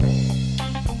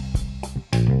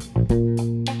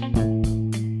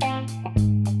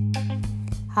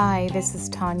Hi, this is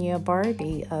Tanya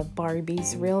Barbie of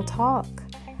Barbie's Real Talk.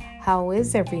 How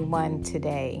is everyone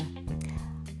today?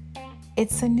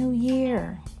 It's a new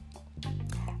year,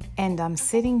 and I'm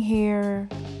sitting here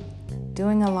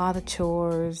doing a lot of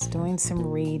chores, doing some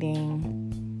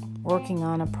reading, working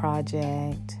on a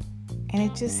project, and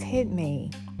it just hit me.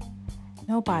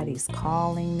 Nobody's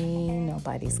calling me,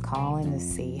 nobody's calling to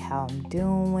see how I'm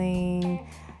doing.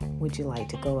 Would you like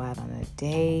to go out on a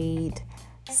date?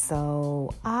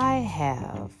 So I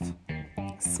have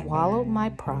swallowed my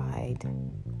pride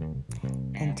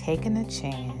and taken a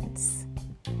chance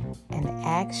and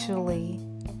actually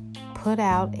put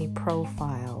out a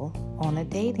profile on a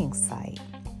dating site.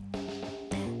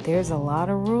 There's a lot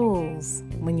of rules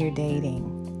when you're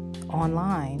dating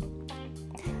online.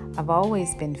 I've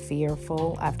always been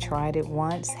fearful. I've tried it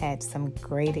once, had some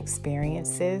great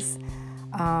experiences.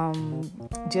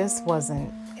 Just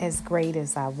wasn't as great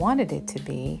as I wanted it to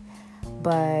be,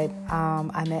 but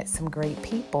I met some great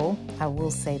people, I will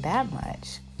say that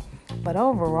much. But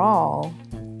overall,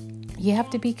 you have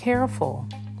to be careful.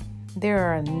 There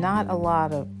are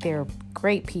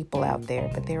great people out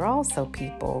there, but there are also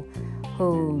people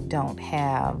who don't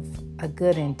have a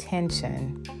good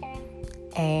intention,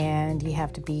 and you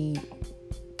have to be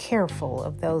careful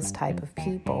of those type of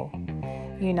people.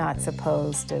 You're not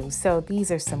supposed to. So these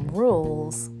are some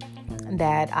rules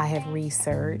that I have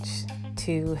researched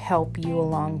to help you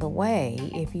along the way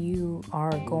if you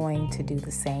are going to do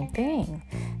the same thing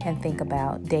and think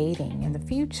about dating in the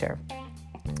future.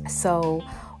 So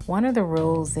one of the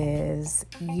rules is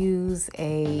use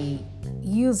a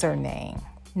username,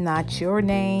 not your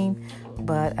name,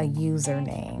 but a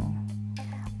username.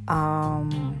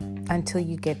 Until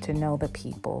you get to know the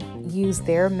people. Use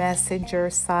their messenger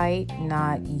site,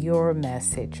 not your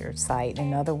messenger site.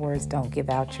 In other words, don't give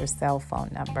out your cell phone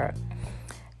number.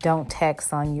 Don't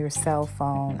text on your cell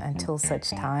phone until such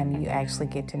time you actually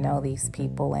get to know these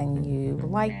people and you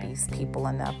like these people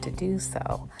enough to do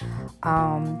so.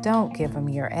 Don't give them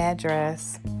your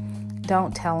address.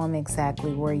 Don't tell them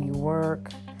exactly where you work.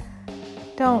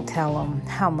 Don't tell them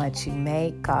how much you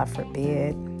make, God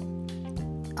forbid.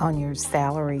 On your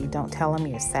salary, don't tell them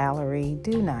your salary.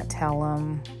 Do not tell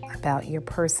them about your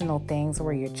personal things,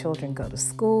 where your children go to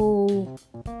school,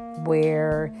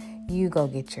 where you go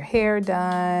get your hair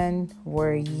done,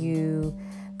 where you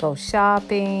go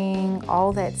shopping.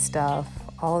 All that stuff,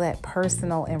 all that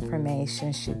personal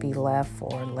information should be left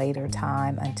for a later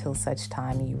time until such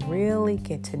time you really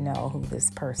get to know who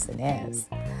this person is.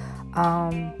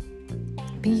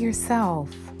 Be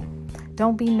yourself.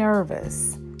 Don't be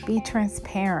nervous. Be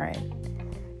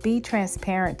transparent. Be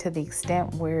transparent to the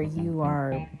extent where you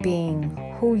are being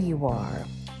who you are,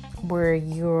 where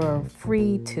you're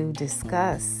free to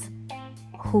discuss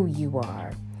who you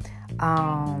are.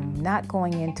 Not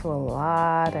going into a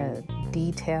lot of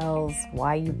details,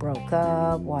 why you broke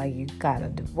up, why you got a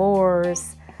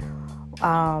divorce.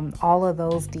 All of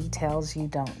those details you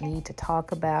don't need to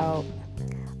talk about.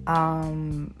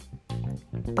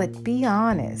 But be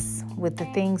honest with the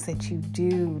things that you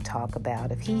do talk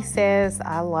about. If he says,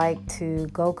 I like to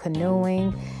go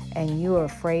canoeing, and you're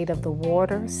afraid of the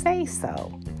water, say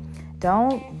so.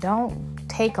 Don't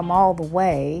take him all the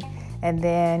way, and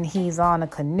then he's on a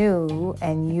canoe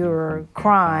and you're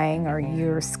crying, or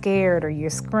you're scared, or you're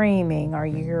screaming, or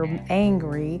you're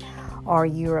angry, or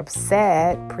you're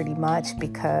upset pretty much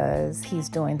because he's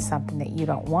doing something that you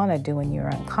don't want to do and you're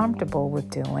uncomfortable with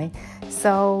doing.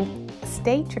 So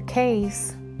state your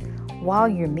case while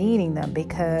you're meeting them,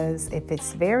 because if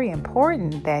it's very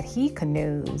important that he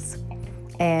canoes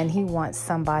and he wants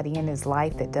somebody in his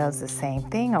life that does the same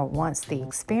thing or wants the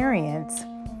experience,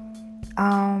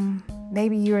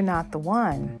 maybe you're not the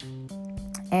one.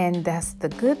 And that's the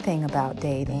good thing about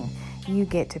dating. You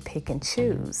get to pick and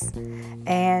choose.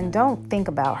 And don't think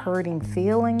about hurting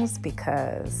feelings,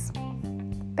 because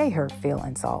they hurt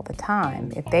feelings all the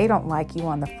time. If they don't like you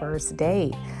on the first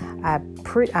date,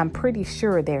 I'm pretty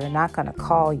sure they're not going to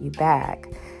call you back.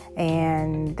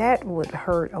 And that would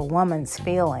hurt a woman's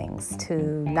feelings to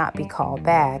not be called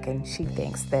back, and she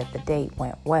thinks that the date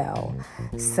went well.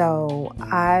 So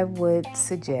I would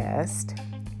suggest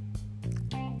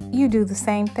you do the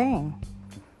same thing.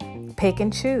 Pick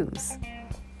and choose.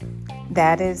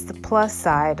 That is the plus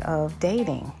side of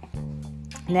dating.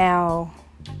 Now,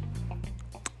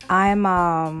 I'm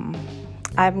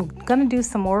going to do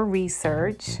some more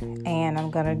research, and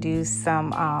I'm going to do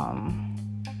some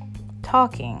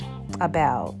talking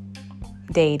about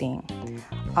dating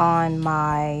on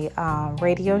my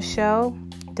radio show,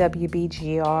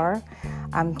 WBGR.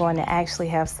 I'm going to actually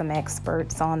have some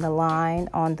experts on the line,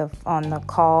 on the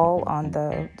call, on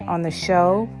the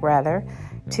show rather,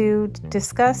 to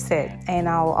discuss it. And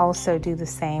I'll also do the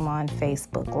same on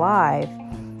Facebook Live,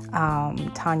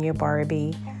 Tanya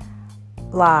Barbie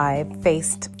Live,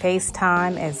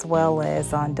 FaceTime, as well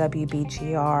as on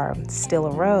WBGR Still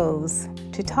a Rose,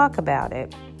 to talk about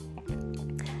it.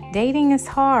 Dating is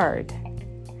hard.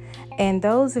 And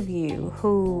those of you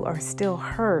who are still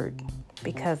hurt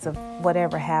because of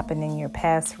whatever happened in your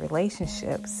past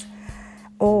relationships,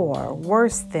 or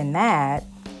worse than that,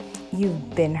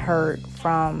 you've been hurt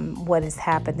from what has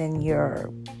happened in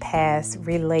your past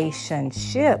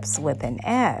relationships with an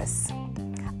S,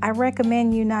 I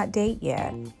recommend you not date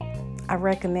yet. I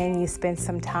recommend you spend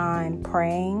some time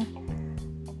praying,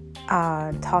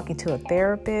 talking to a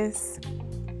therapist,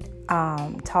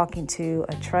 talking to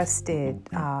a trusted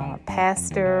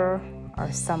pastor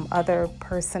or some other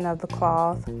person of the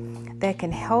cloth that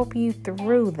can help you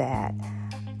through that.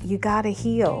 You got to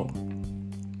heal.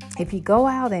 If you go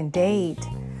out and date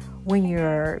when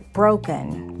you're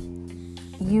broken,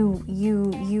 you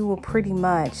will pretty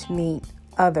much meet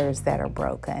others that are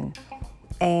broken,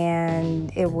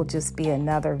 and it will just be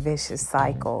another vicious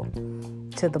cycle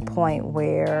to the point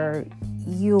where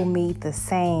you'll meet the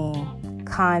same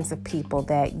kinds of people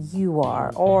that you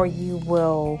are, or you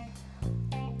will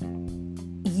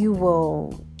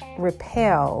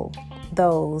repel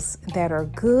those that are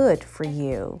good for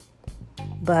you,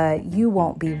 but you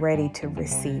won't be ready to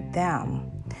receive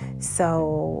them.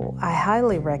 So I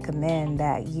highly recommend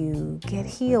that you get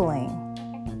healing.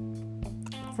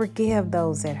 Forgive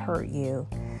those that hurt you.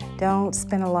 Don't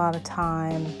spend a lot of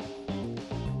time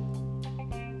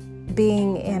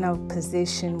being in a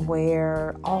position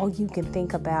where all you can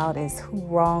think about is who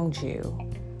wronged you,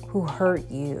 who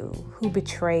hurt you, who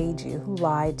betrayed you, who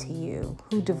lied to you,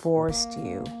 who divorced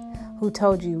you, who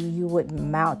told you you wouldn't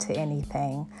amount to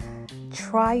anything.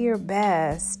 Try your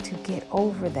best to get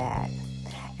over that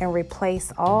and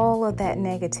replace all of that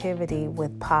negativity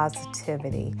with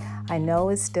positivity. I know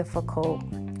it's difficult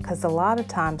because a lot of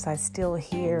times I still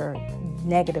hear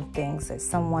negative things that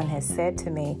someone has said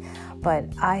to me, but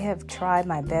I have tried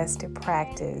my best to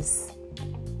practice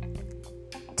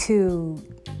to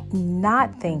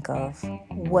not think of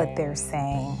what they're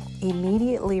saying.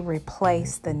 Immediately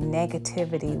replace the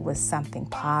negativity with something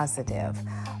positive.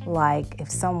 Like if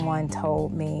someone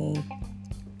told me,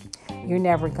 you're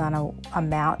never going to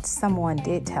amount, someone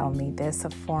did tell me this, a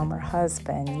former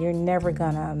husband, you're never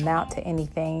going to amount to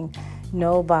anything.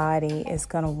 Nobody is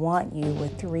going to want you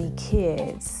with 3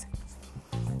 kids.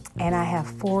 And I have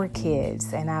 4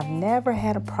 kids, and I've never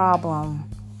had a problem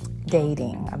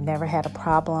dating. I've never had a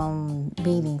problem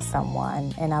meeting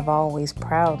someone, and I've always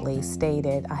proudly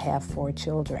stated I have 4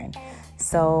 children.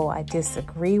 So I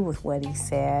disagree with what he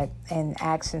said, and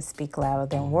actions speak louder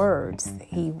than words.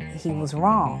 He was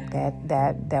wrong.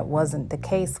 That wasn't the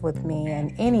case with me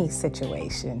in any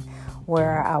situation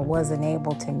where I wasn't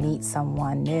able to meet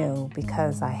someone new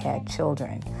because I had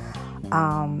children.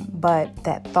 But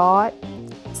that thought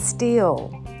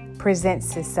still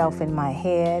presents itself in my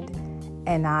head,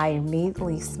 and I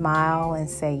immediately smile and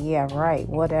say, yeah, right,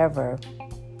 whatever.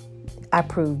 I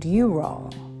proved you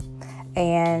wrong.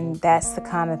 And that's the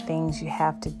kind of things you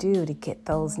have to do to get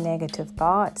those negative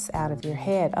thoughts out of your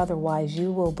head. Otherwise,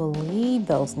 you will believe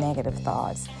those negative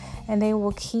thoughts, and they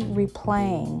will keep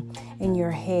replaying in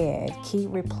your head, keep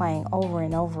replaying over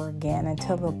and over again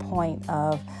until the point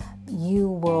of you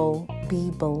will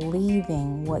be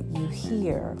believing what you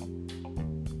hear.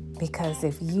 Because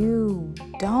if you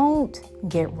don't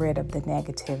get rid of the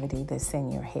negativity that's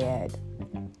in your head,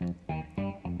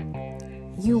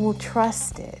 you will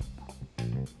trust it.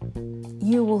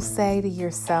 You will say to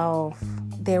yourself,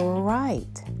 they were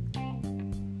right.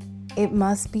 It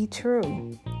must be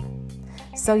true.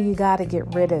 So you got to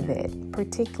get rid of it,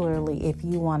 particularly if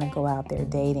you want to go out there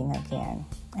dating again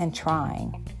and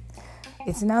trying.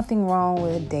 It's nothing wrong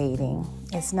with dating.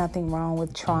 It's nothing wrong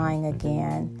with trying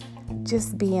again.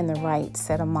 Just be in the right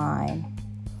set of mind.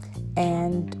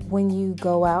 And when you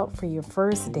go out for your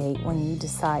first date, when you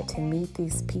decide to meet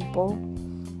these people,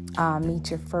 meet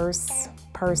your first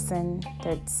person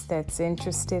that's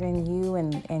interested in you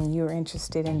and you're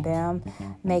interested in them,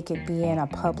 make it be in a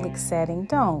public setting.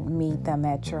 Don't meet them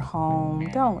at your home.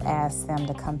 Don't ask them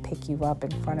to come pick you up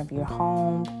in front of your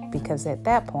home, because at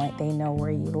that point they know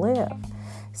where you live.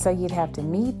 So you'd have to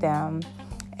meet them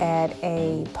at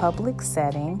a public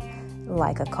setting,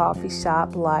 like a coffee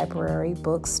shop, library,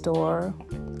 bookstore,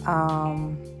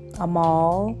 a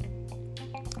mall,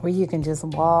 where you can just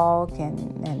walk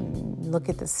and look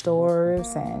at the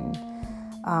stores and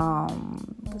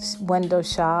window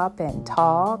shop and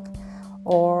talk,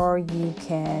 or you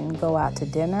can go out to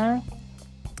dinner,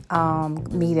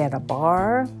 meet at a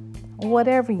bar.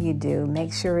 Whatever you do,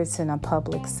 make sure it's in a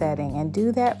public setting, and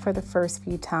do that for the first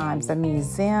few times. A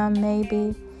museum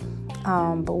maybe,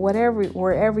 but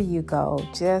wherever you go,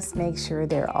 just make sure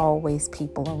there are always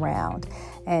people around,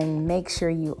 and make sure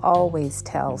you always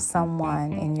tell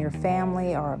someone in your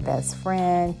family or a best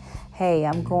friend, hey,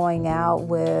 I'm going out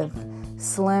with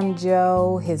Slim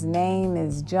Joe. His name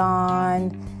is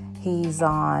John. He's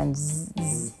on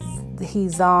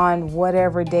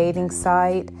whatever dating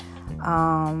site.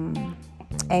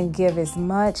 And give as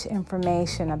much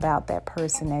information about that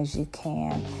person as you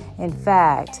can. In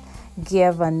fact,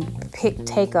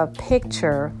 take a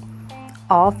picture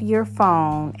off your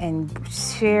phone and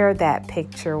share that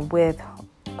picture with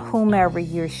whomever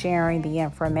you're sharing the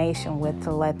information with,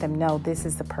 to let them know this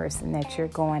is the person that you're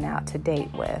going out to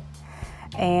date with.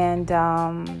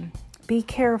 And be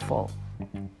careful,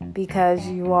 because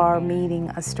you are meeting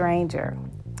a stranger.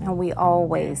 And we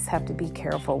always have to be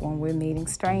careful when we're meeting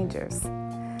strangers.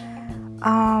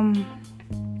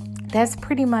 That's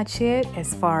pretty much it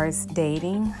as far as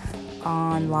dating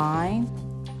online.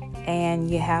 And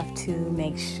you have to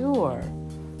make sure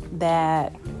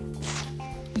that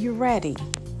you're ready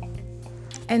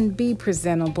and be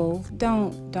presentable.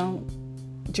 Don't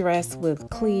dress with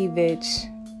cleavage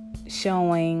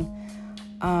showing.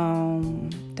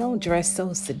 Don't dress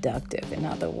so seductive, in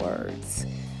other words.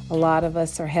 A lot of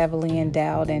us are heavily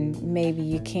endowed, and maybe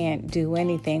you can't do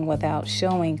anything without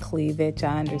showing cleavage.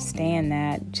 I understand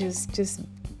that. Just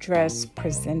dress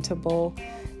presentable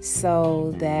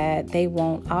so that they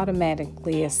won't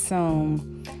automatically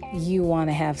assume you want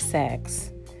to have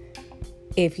sex.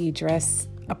 If you dress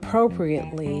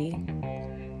appropriately,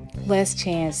 less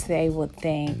chance they would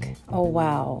think, oh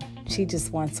wow, she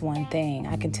just wants one thing.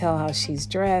 I can tell how she's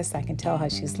dressed. I can tell how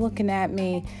she's looking at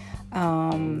me.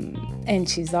 And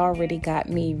she's already got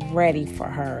me ready for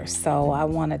her. So I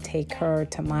want to take her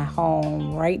to my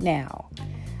home right now.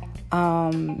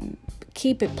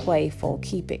 Keep it playful.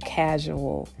 Keep it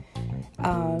casual.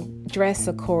 Dress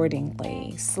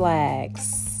accordingly.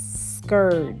 Slacks,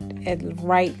 skirt at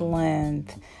right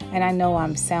length. And I know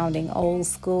I'm sounding old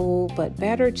school, but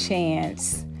better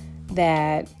chance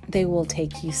that they will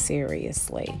take you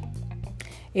seriously.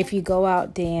 If you go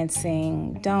out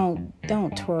dancing, don't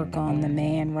twerk on the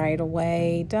man right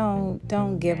away. Don't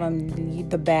give him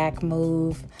the back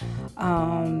move,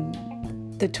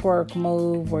 the twerk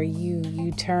move where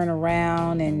you turn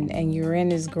around and you're in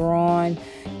his groin.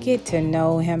 Get to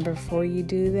know him before you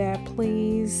do that,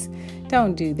 please.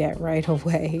 Don't do that right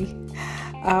away.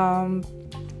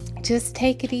 Just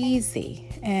take it easy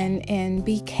and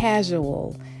be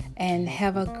casual and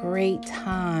have a great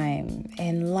time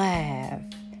and laugh.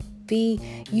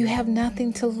 You have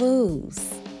nothing to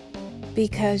lose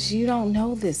because you don't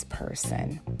know this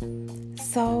person.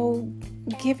 So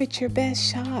give it your best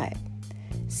shot,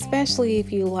 especially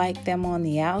if you like them on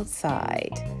the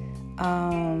outside.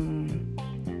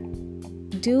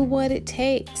 Do what it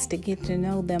takes to get to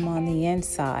know them on the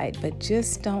inside, but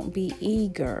just don't be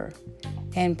eager.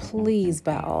 And please,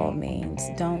 by all means,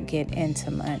 don't get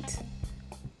intimate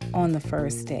on the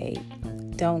first date.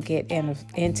 Don't get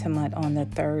intimate on the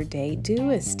third date. Do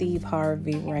as Steve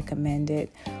Harvey recommended.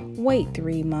 Wait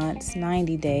 3 months,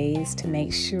 90 days to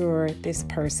make sure this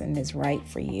person is right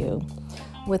for you.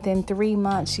 Within 3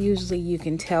 months, usually you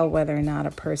can tell whether or not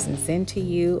a person's into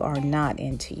you or not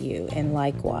into you, and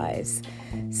likewise.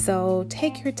 So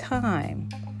take your time.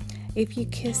 If you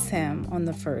kiss him on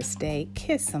the first date,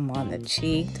 kiss him on the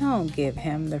cheek. Don't give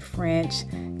him the French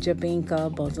Jabinka,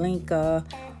 Bolinka.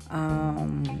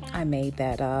 I made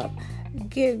that up.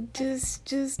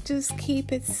 Just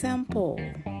keep it simple.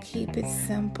 Keep it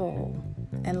simple.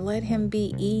 And let him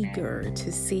be eager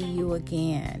to see you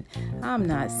again. I'm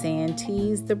not saying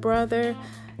tease the brother.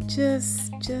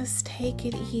 Just take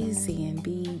it easy and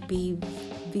be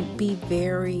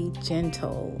very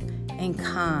gentle and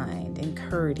kind and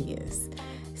courteous.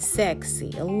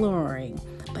 Sexy, alluring,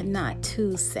 but not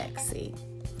too sexy.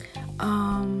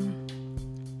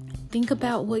 Think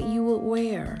about what you would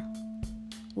wear,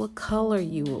 what color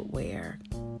you would wear.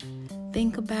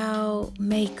 Think about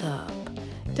makeup.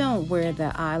 Don't wear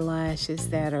the eyelashes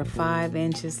that are 5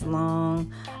 inches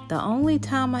long. The only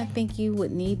time I think you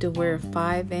would need to wear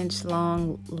 5-inch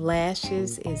long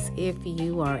lashes is if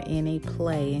you are in a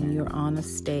play and you're on a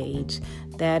stage.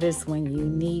 That is when you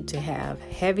need to have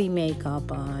heavy makeup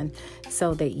on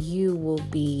so that you will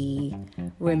be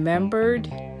remembered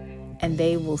and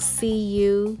they will see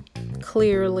you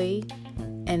clearly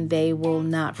and they will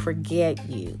not forget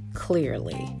you,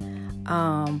 clearly.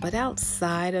 But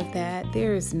outside of that,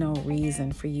 there is no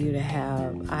reason for you to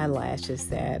have eyelashes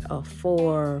that are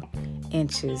 4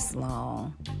 inches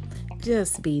long.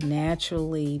 Just be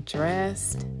naturally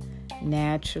dressed,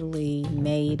 naturally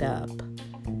made up.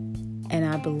 And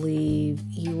I believe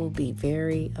you will be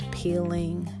very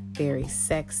appealing, very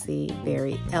sexy,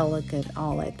 very elegant,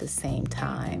 all at the same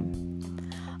time.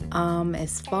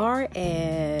 As far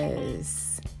as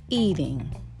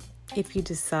eating, if you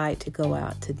decide to go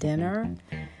out to dinner,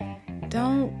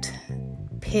 don't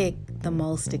pick the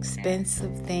most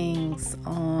expensive things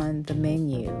on the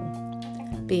menu,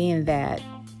 being that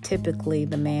typically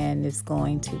the man is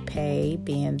going to pay,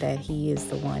 being that he is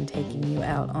the one taking you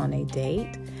out on a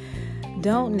date.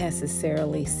 Don't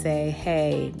necessarily say,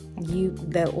 hey,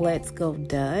 let's go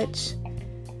Dutch,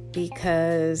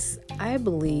 because I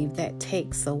believe that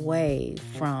takes away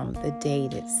from the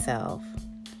date itself.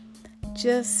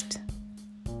 Just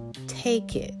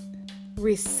take it,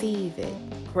 receive it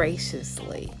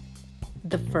graciously,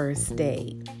 the first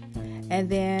date. And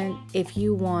then if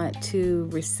you want to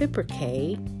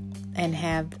reciprocate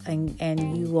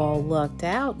and you all lucked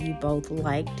out, you both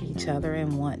liked each other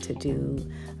and want to do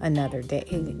another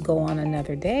date, go on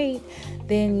another date,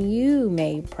 then you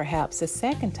may perhaps a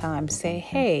second time say,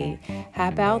 hey, how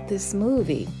about this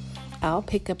movie? I'll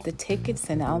pick up the tickets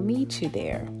and I'll meet you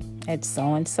there at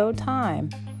so-and-so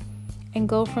time. And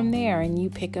go from there, and you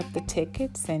pick up the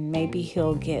tickets, and maybe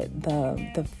he'll get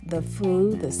the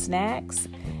food, the snacks,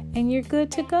 and you're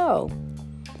good to go.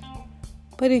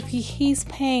 But if he's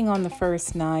paying on the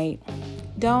first night,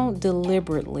 don't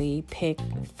deliberately pick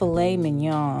filet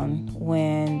mignon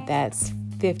when that's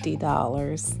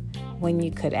 $50, when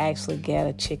you could actually get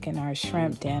a chicken or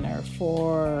shrimp dinner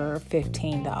for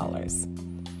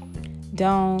 $15.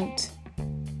 Don't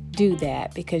do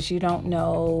that, because you don't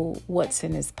know what's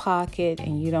in his pocket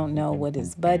and you don't know what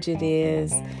his budget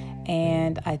is.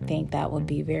 And I think that would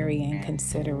be very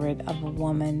inconsiderate of a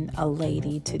woman, a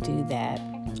lady, to do that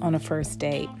on a first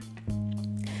date,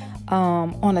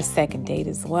 on a second date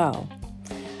as well.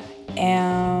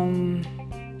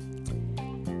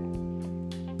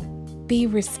 Be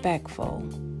respectful.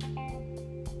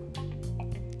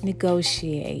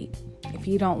 Negotiate. If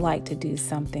you don't like to do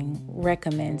something,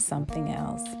 recommend something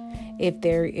else.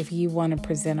 If you want to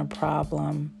present a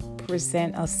problem,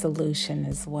 present a solution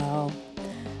as well.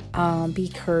 Be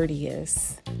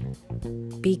courteous.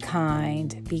 Be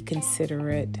kind. Be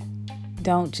considerate.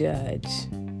 Don't judge.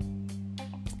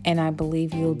 And I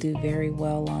believe you'll do very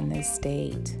well on this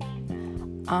date.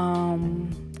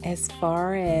 As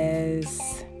far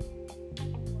as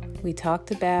we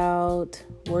talked about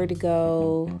where to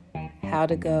go, how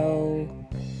to go,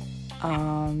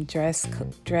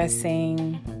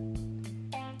 dressing,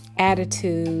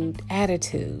 attitude.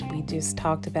 We just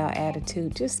talked about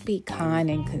attitude. Just be kind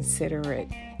and considerate.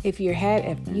 If you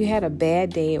had a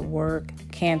bad day at work,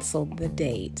 cancel the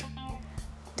date.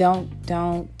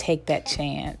 Don't take that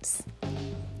chance.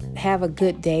 Have a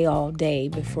good day all day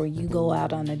before you go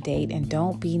out on a date, and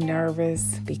don't be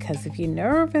nervous, because if you're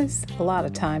nervous, a lot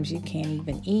of times you can't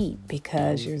even eat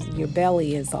because your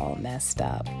belly is all messed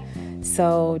up.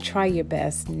 So try your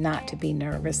best not to be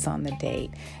nervous on the date.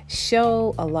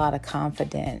 Show a lot of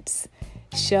confidence.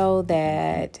 Show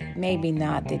that maybe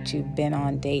not that you've been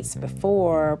on dates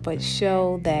before, but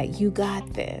show that you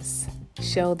got this.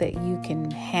 Show that you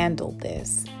can handle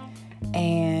this.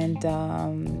 And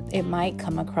it might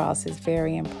come across as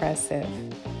very impressive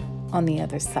on the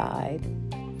other side.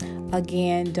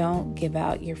 Again, don't give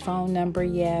out your phone number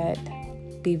yet.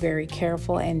 Be very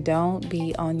careful, and don't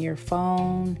be on your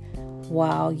phone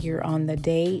while you're on the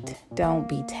date. Don't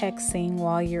be texting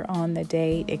while you're on the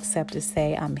date, except to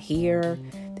say, I'm here.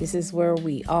 This is where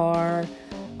we are.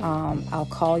 I'll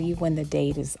call you when the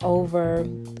date is over.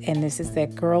 And this is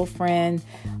that girlfriend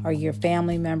or your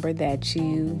family member that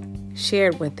you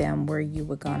shared with them where you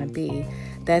were going to be.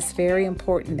 That's very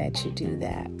important that you do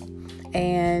that.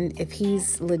 And if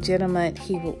he's legitimate,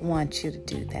 he will want you to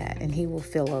do that, and he will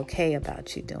feel okay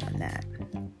about you doing that.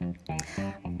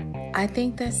 I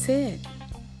think that's it.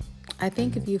 I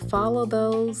think if you follow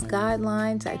those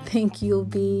guidelines, I think you'll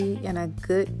be in a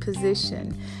good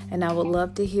position. And I would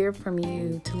love to hear from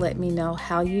you to let me know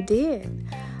how you did.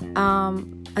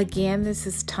 Again, this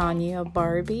is Tanya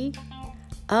Barbie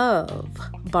of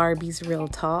Barbie's Real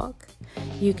Talk.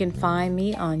 You can find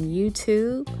me on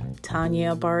YouTube,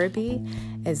 Tanya Barbie,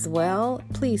 as well.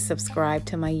 Please subscribe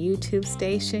to my YouTube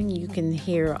station. You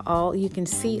can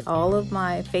see all of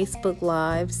my Facebook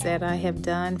Lives that I have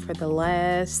done for the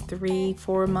last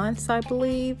 3-4 months, I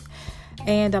believe.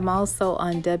 And I'm also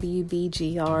on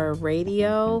WBGR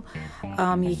Radio.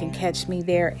 You can catch me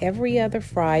there every other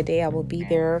Friday. I will be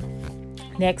there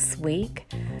next week.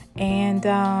 And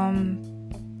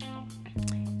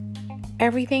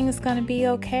everything is going to be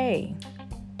okay.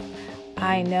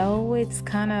 I know it's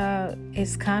kind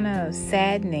of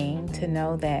saddening to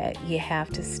know that you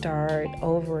have to start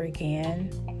over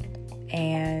again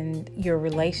and your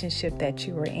relationship that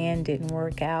you were in didn't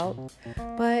work out.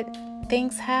 But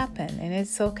things happen and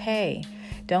it's okay.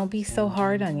 Don't be so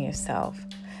hard on yourself.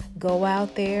 Go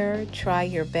out there, try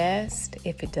your best.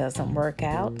 If it doesn't work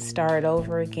out, start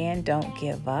over again. Don't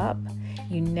give up.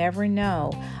 You never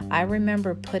know. I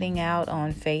remember putting out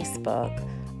on Facebook,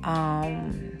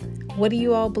 what do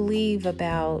you all believe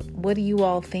about, what do you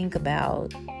all think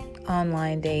about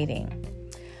online dating?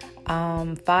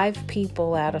 5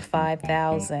 people out of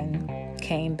 5,000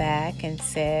 came back and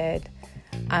said,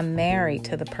 I'm married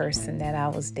to the person that I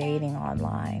was dating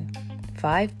online.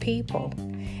 5 people.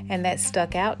 And that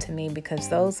stuck out to me because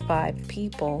those 5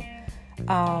 people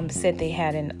said they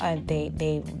had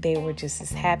they were just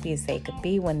as happy as they could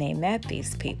be when they met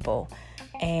these people.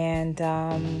 And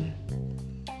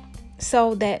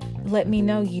so that let me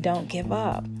know you don't give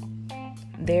up.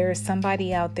 There's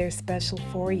somebody out there special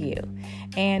for you.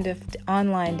 And if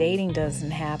online dating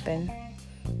doesn't happen,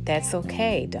 that's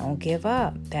okay. Don't give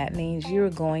up. That means you're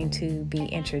going to be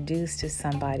introduced to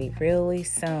somebody really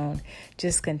soon.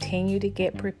 Just continue to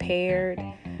get prepared.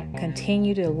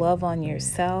 Continue to love on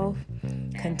yourself.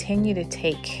 Continue to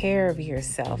take care of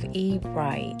yourself. Eat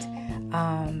right.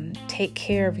 Take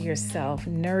care of yourself.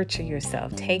 Nurture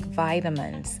yourself. Take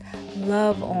vitamins.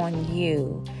 Love on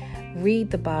you.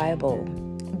 Read the Bible.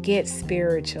 Get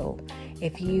spiritual.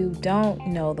 If you don't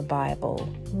know the Bible,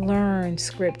 learn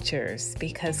scriptures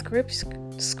because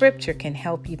scripture can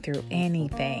help you through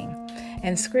anything.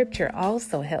 And scripture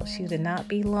also helps you to not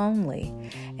be lonely.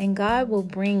 And God will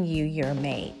bring you your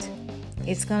mate.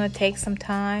 It's going to take some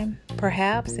time.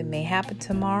 Perhaps it may happen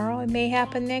tomorrow. It may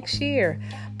happen next year.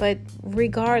 But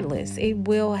regardless, it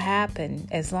will happen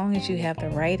as long as you have the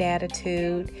right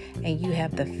attitude and you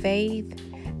have the faith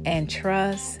and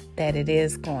trust that it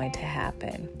is going to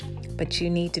happen. But you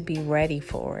need to be ready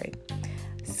for it.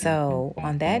 So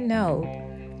on that note,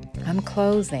 I'm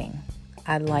closing.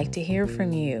 I'd like to hear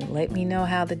from you. Let me know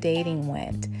how the dating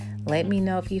went. Let me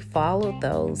know if you followed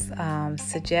those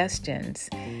suggestions.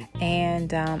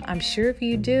 And I'm sure if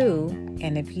you do,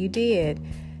 and if you did,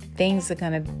 things are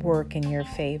going to work in your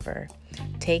favor.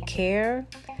 Take care.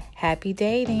 Happy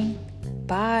dating.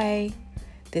 Bye.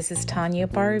 This is Tanya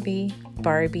Barbie,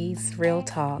 Barbie's Real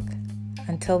Talk.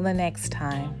 Until the next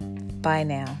time. Bye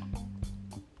now.